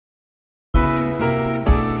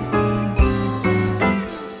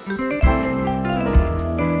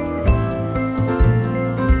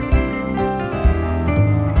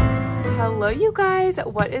you guys,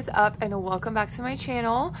 what is up and welcome back to my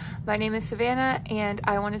channel. My name is Savannah and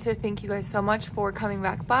I wanted to thank you guys so much for coming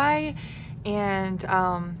back by and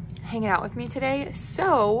hanging out with me today.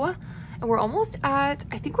 So we're almost at,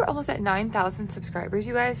 I think we're almost at 9,000 subscribers,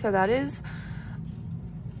 you guys. So that is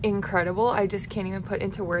incredible. I just can't even put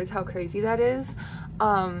into words how crazy that is.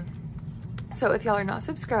 So if y'all are not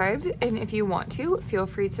subscribed, and if you want to, feel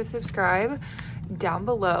free to subscribe down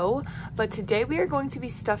below. But today we are going to be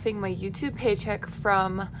stuffing my YouTube paycheck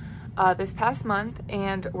from this past month,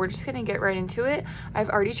 and we're just gonna get right into it. I've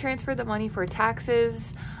already transferred the money for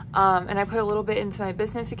taxes, and I put a little bit into my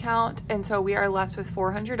business account, and so we are left with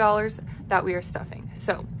 $400 that we are stuffing.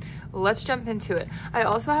 So let's jump into it. I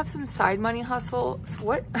also have some side hustle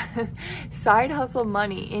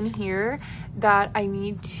money in here that I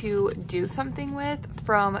need to do something with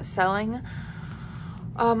from selling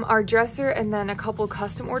our dresser and then a couple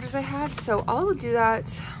custom orders I had. So I'll do that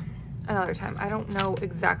another time. I don't know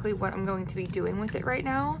exactly what I'm going to be doing with it right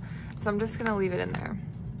now, so I'm just gonna leave it in there.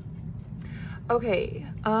 Okay,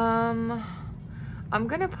 I'm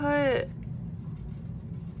gonna put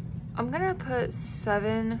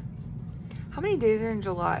 7. How many days are in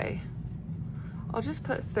July? I'll just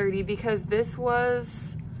put 30 because this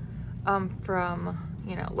was from,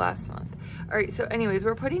 you know, last month. All right, so anyways,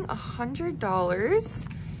 we're putting $100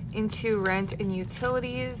 into rent and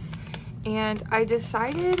utilities, and I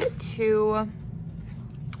decided to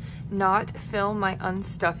not film my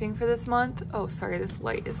unstuffing for this month. Oh, sorry, this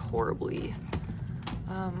light is horribly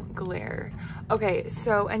glare. Okay,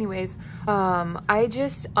 so anyways, I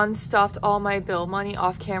just unstuffed all my bill money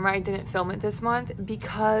off camera. I didn't film it this month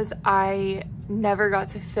because I never got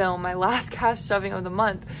to film my last cash stuffing of the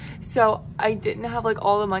month. So I didn't have like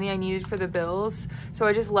all the money I needed for the bills. So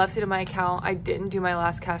I just left it in my account. I didn't do my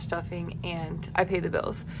last cash stuffing and I paid the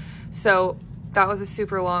bills. So that was a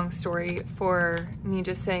super long story for me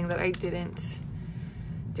just saying that I didn't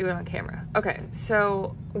do it on camera. Okay,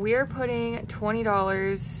 so we are putting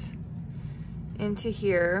 $20 into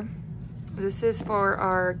here. This is for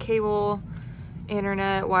our cable,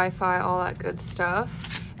 internet, Wi-Fi, all that good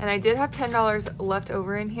stuff. And I did have $10 left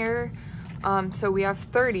over in here. So we have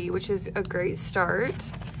 30, which is a great start.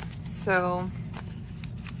 So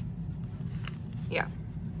yeah.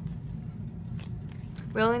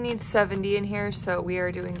 We only need 70 in here, so we are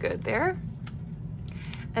doing good there.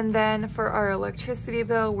 And then for our electricity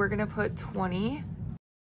bill, we're gonna put 20.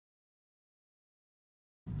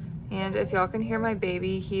 And if y'all can hear my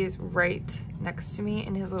baby, he is right next to me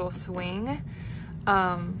in his little swing.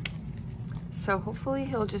 So hopefully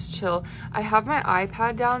he'll just chill. I have my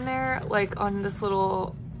iPad down there, like on this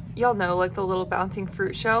little, y'all know, like the little bouncing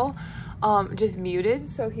fruit show, just muted.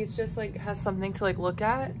 So he's just like, has something to like look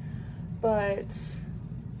at, but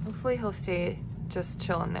hopefully he'll stay just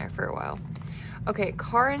chilling there for a while. Okay,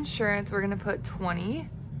 car insurance, we're gonna put 20.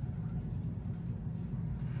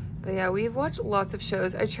 But yeah, we've watched lots of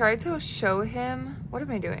shows. I tried to show him, what am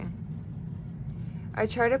I doing? I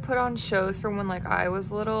tried to put on shows from when like I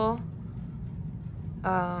was little,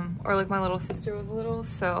 or like my little sister was little.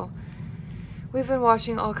 So we've been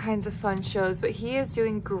watching all kinds of fun shows, but he is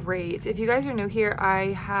doing great. If you guys are new here,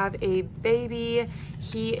 I have a baby.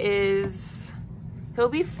 He'll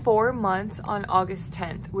be 4 months on August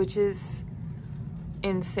 10th, which is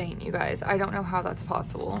insane, you guys. I don't know how that's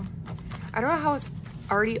possible. I don't know how it's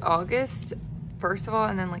already August, first of all,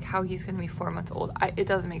 and then like how he's gonna be 4 months old. It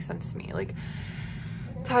doesn't make sense to me. Like,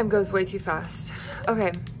 time goes way too fast.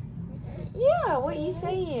 Okay. Yeah, what you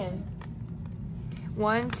saying?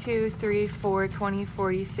 1, 2, 3, 4, 20,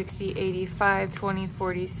 40, 60, 85, 20,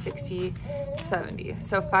 40, 60, 70.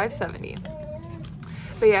 So 570.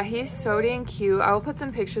 But yeah, he's so dang cute. I will put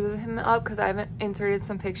some pictures of him up because I haven't inserted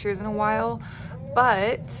some pictures in a while,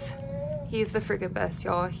 but he's the freaking best,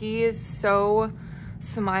 y'all. He is so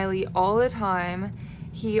smiley all the time.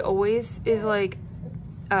 He always is like,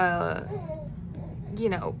 you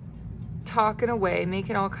know, talking away,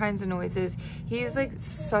 making all kinds of noises. He's like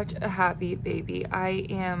such a happy baby. I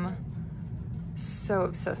am so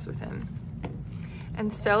obsessed with him.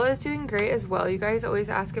 And Stella is doing great as well. You guys always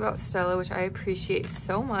ask about Stella, which I appreciate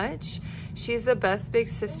so much. She's the best big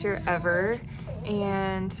sister ever.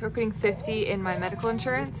 And we're putting 50 in my medical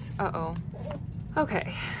insurance. Uh-oh.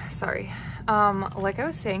 Okay, sorry. Like I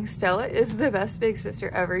was saying, Stella is the best big sister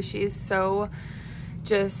ever. She is so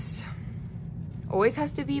just always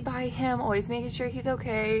has to be by him, always making sure he's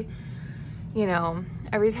okay. You know,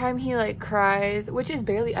 every time he like cries, which is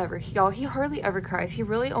barely ever, y'all, he hardly ever cries. He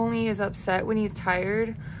really only is upset when he's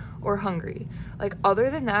tired or hungry. Like other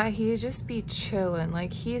than that, he just be chilling.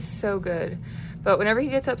 Like he's so good. But whenever he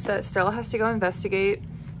gets upset, Stella has to go investigate.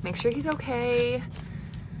 make sure he's okay,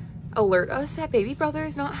 alert us that baby brother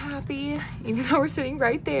is not happy, even though we're sitting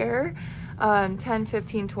right there. 10,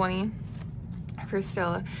 15, 20 for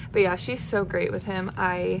Stella. But yeah, she's so great with him.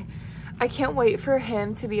 I can't wait for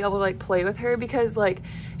him to be able to like play with her, because like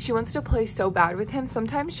she wants to play so bad with him.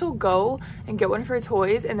 Sometimes she'll go and get one of her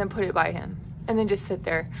toys and then put it by him and then just sit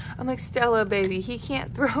there. I'm like, Stella baby, he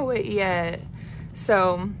can't throw it yet.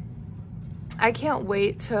 So I can't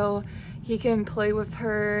wait till he can play with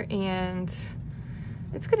her, and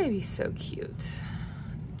it's gonna be so cute.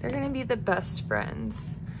 They're gonna be the best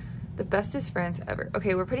friends, the bestest friends ever.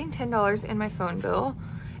 Okay, we're putting $10 in my phone bill,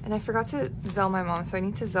 and I forgot to Zelle my mom, so I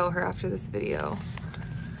need to Zelle her after this video.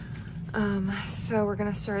 So we're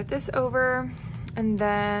gonna start this over, and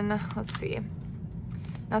then let's see,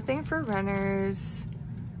 nothing for renters.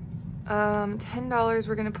 $10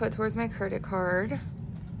 we're gonna put towards my credit card.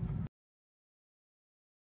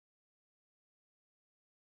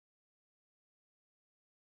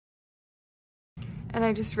 And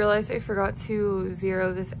I just realized I forgot to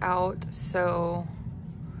zero this out, so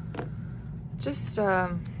just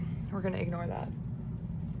we're gonna ignore that.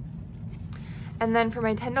 And then for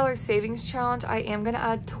my $10 savings challenge, I am gonna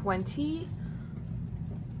add 20.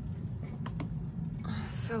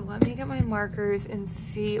 So let me get my markers and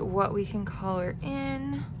see what we can color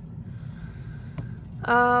in.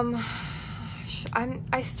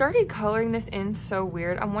 I started coloring this in so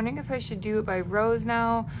weird. I'm wondering if I should do it by rows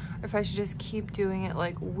now, or if I should just keep doing it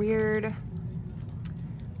like weird.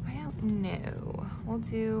 I don't know. We'll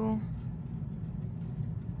do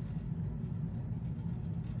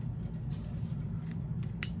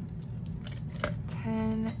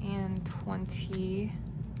 $10 and $20.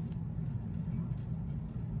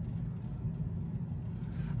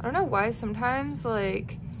 I don't know why sometimes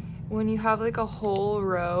like when you have like a whole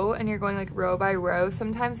row and you're going like row by row,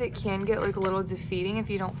 sometimes it can get like a little defeating if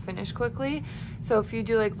you don't finish quickly. So if you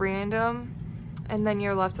do like random and then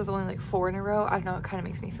you're left with only like 4 in a row, I don't know, it kind of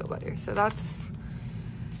makes me feel better. So that's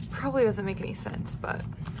probably doesn't make any sense, but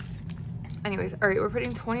anyways, all right, we're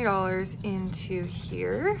putting $20 into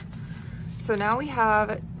here. So now we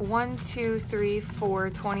have 1, 2, 3, 4,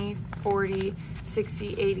 20, 40,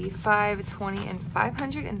 60, 85, 20, and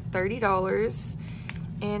 $530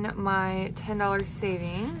 in my $10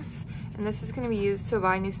 savings. And this is gonna be used to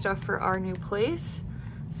buy new stuff for our new place.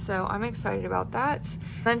 So I'm excited about that.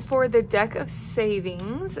 Then for the deck of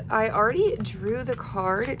savings, I already drew the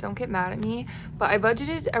card, don't get mad at me, but I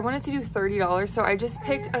wanted to do $30. So I just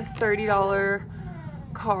picked a $30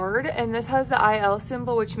 card, and this has the IL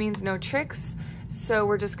symbol, which means no tricks. So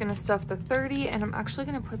we're just gonna stuff the 30, and I'm actually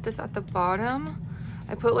gonna put this at the bottom.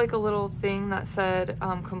 I put like a little thing that said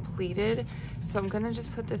completed. So I'm gonna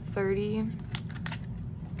just put the 30,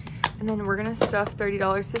 and then we're gonna stuff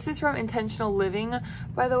 $30. This is from Intentional Living,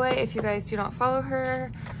 by the way. If you guys do not follow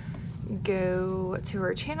her, go to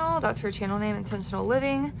her channel. That's her channel name, Intentional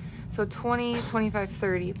Living. So 20, 25,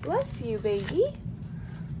 30. Bless you, baby.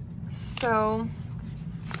 So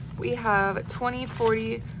we have 20,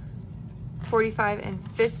 40, 45, and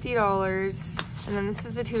 $50. And then this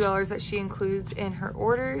is the $2 that she includes in her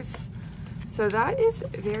orders. So that is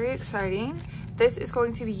very exciting. This is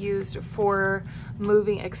going to be used for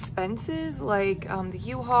moving expenses like the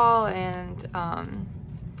U-Haul and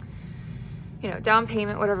you know, down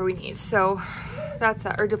payment, whatever we need. So that's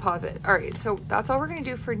that, or deposit. All right, so that's all we're gonna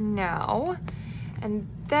do for now. And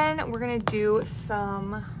then we're gonna do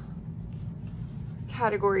some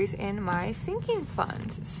categories in my sinking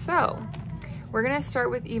funds. So we're gonna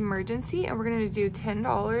start with emergency, and we're gonna do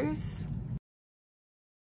 $10.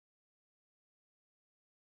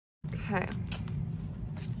 Okay.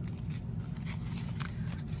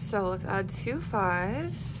 So let's add 2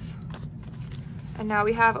 5s. And now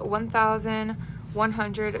we have 1,000,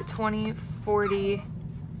 100, 20, 40,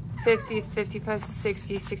 50, 55,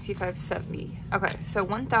 60, 65, 70. Okay, so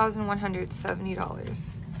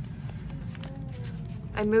 $1,170.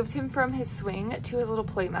 I moved him from his swing to his little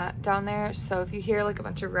play mat down there. So if you hear like a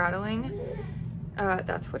bunch of rattling,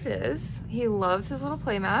 that's what it is. He loves his little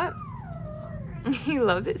play mat. He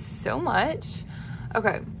loves it so much.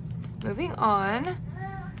 Okay, moving on.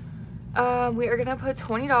 We are gonna put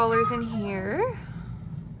 $20 in here.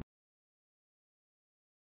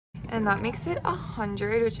 And that makes it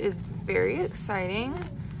 100, which is very exciting.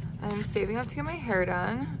 I'm saving up to get my hair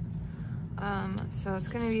done. So it's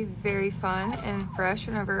gonna be very fun and fresh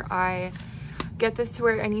whenever I get this to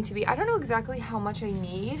where I need to be. I don't know exactly how much I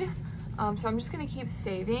need, so I'm just gonna keep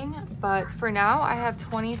saving. But for now, I have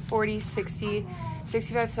 20, 40, 60,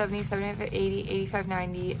 65, 70, 75, 80, 85,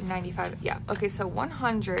 90, 95. Yeah, okay, so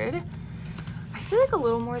 100. I feel like a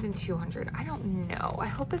little more than 200. I don't know. I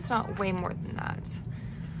hope it's not way more than that.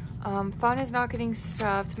 Fawn is not getting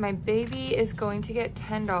stuffed. My baby is going to get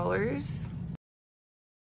 $10.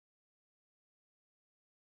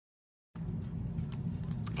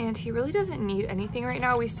 And he really doesn't need anything right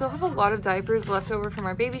now. We still have a lot of diapers left over from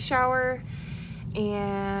our baby shower.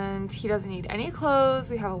 And he doesn't need any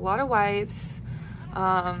clothes. We have a lot of wipes.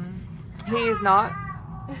 He's not...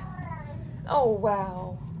 Oh,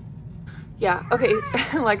 wow. Yeah, okay.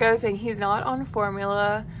 Like I was saying, he's not on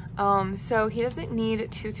formula. So he doesn't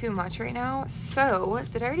need too much right now. So,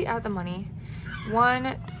 did I already add the money?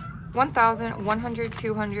 1,000, 100,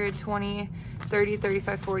 200, 20, 30,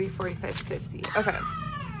 35, 40, 45, 50. Okay.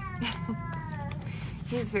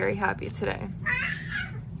 He's very happy today.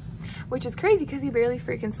 Which is crazy because he barely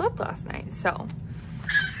freaking slept last night, so.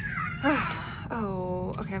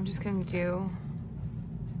 Oh, okay, I'm just gonna do,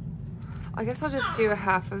 I guess I'll just do a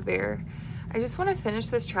half a bear. I just want to finish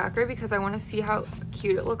this tracker because I want to see how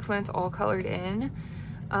cute it looks when it's all colored in.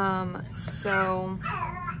 So,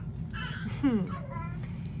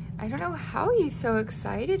 I don't know how he's so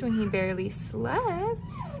excited when he barely slept.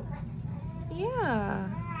 Yeah.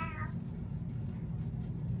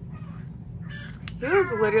 He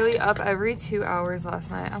was literally up every 2 hours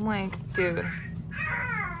last night. I'm like, dude.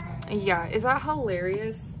 Yeah, is that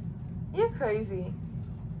hilarious? You're crazy.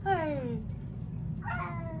 Hi.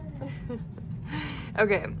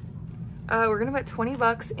 Okay. We're gonna put 20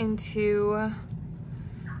 bucks into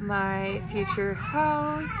my future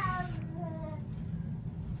house.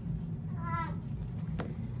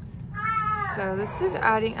 So this is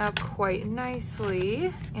adding up quite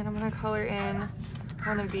nicely. And I'm gonna color in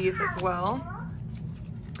one of these as well.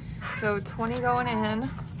 So 20 going in,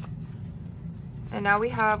 and now we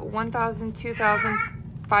have 1,000,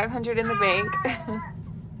 2,500 in the bank.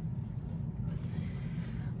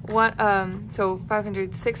 So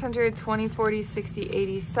 500, 600, 20, 40, 60,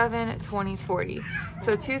 80, 7, 20, 40.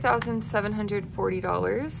 So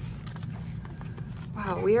 $2,740.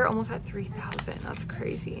 Wow, we are almost at 3,000. That's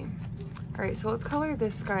crazy. All right, so let's color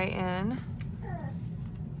this guy in.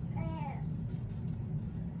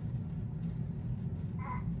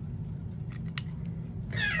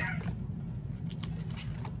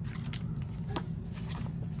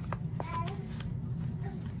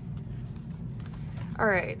 All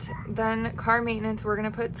right, then car maintenance, we're gonna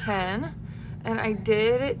put 10. And I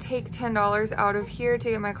did take $10 out of here to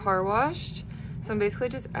get my car washed. So I'm basically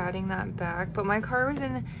just adding that back, but my car was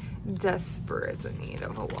in desperate need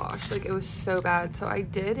of a wash. Like, it was so bad. So I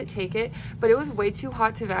did take it, but it was way too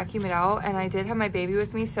hot to vacuum it out. And I did have my baby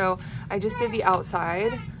with me, so I just did the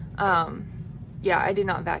outside. Yeah, I did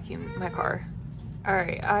not vacuum my car. All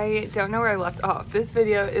right, I don't know where I left off. This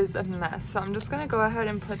video is a mess. So I'm just gonna go ahead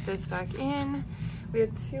and put this back in. We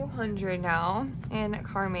have 200 now in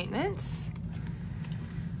car maintenance.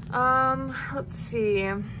 Let's see.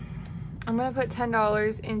 I'm gonna put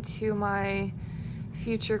 $10 into my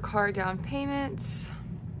future car down payments.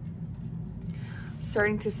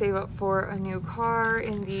 Starting to save up for a new car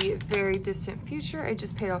in the very distant future. I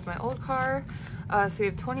just paid off my old car. So we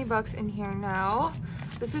have 20 bucks in here now.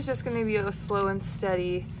 This is just gonna be a slow and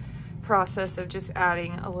steady process of just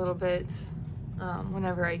adding a little bit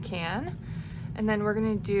whenever I can. And then we're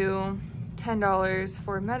gonna do $10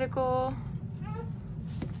 for medical.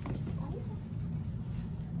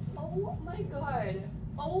 Oh my God.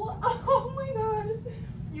 Oh my God.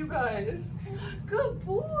 You guys. Good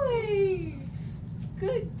boy.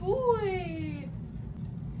 Good boy.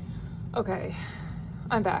 Okay,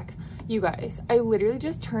 I'm back. You guys, I literally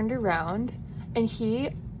just turned around and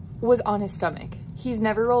he was on his stomach. He's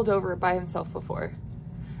never rolled over by himself before.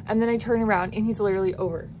 And then I turn around and he's literally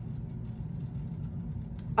over.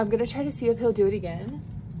 I'm gonna try to see if he'll do it again,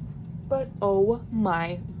 but oh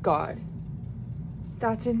my God.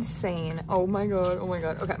 That's insane. Oh my God, oh my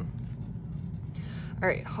God, okay. All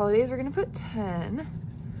right, holidays, we're gonna put 10.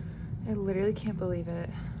 I literally can't believe it.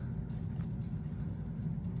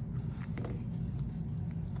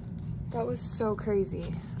 That was so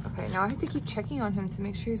crazy. Okay, now I have to keep checking on him to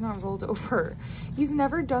make sure he's not rolled over. He's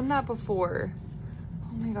never done that before.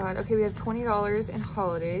 Oh my God, okay, we have $20 in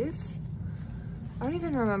holidays. I don't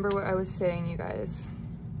even remember what I was saying, you guys.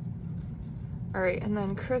 All right, and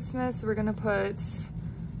then Christmas, we're gonna put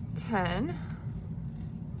 10.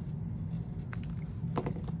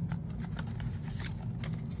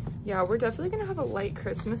 Yeah, we're definitely gonna have a light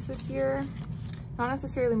Christmas this year. Not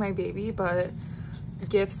necessarily my baby, but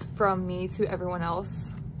gifts from me to everyone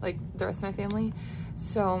else, like the rest of my family.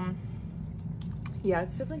 So yeah,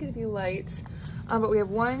 it's definitely gonna be light. But we have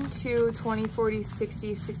 1, 2, 20, 40,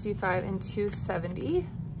 60, 65, and 270.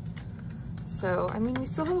 So, I mean, we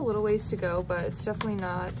still have a little ways to go, but it's definitely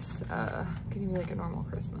not gonna be like a normal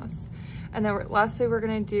Christmas. And then lastly, we're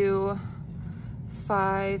gonna do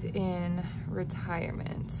 5 in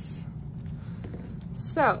retirement.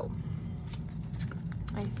 So,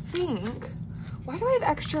 I think, why do I have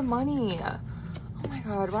extra money? Oh my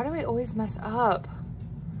God, why do I always mess up?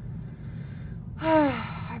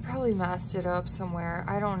 I probably messed it up somewhere.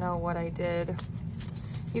 I don't know what I did.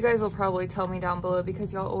 You guys will probably tell me down below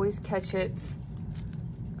because y'all always catch it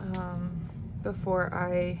before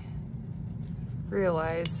I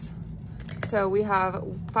realize. So we have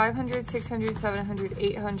 500, 600, 700,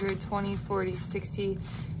 800, 20, 40, 60,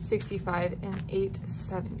 65, and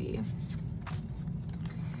 870.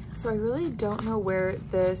 So I really don't know where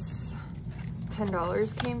this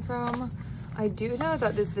 $10 came from. I do know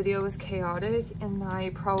that this video was chaotic and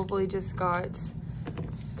I probably just got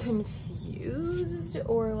confused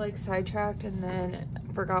or like sidetracked and then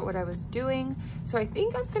forgot what I was doing. So I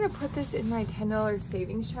think I'm gonna put this in my $10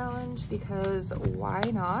 savings challenge because why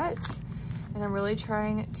not? And I'm really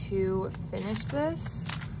trying to finish this.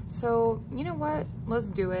 So you know what? Let's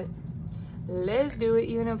do it. Let's do it,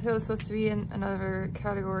 even if it was supposed to be in another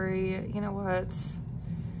category. You know what?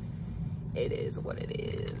 It is what it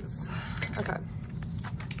is. Okay.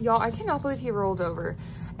 Y'all, I cannot believe he rolled over.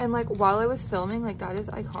 And like while I was filming, like that is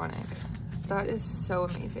iconic. That is so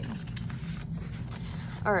amazing.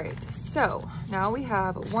 All right, so now we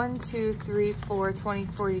have 1, 2, 3, 4, 20,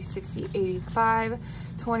 40, 60, 85,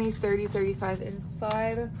 20, 30, 35, and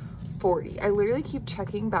 5, 40. I literally keep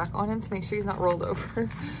checking back on him to make sure he's not rolled over.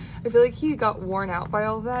 I feel like he got worn out by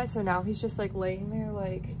all of that, so now he's just like laying there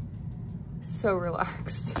like so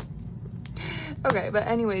relaxed. Okay, but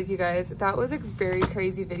anyways, you guys, that was a very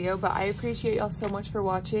crazy video, but I appreciate y'all so much for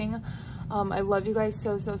watching. I love you guys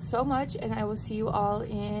so much, and I will see you all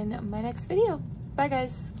in my next video. Bye,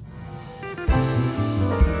 guys.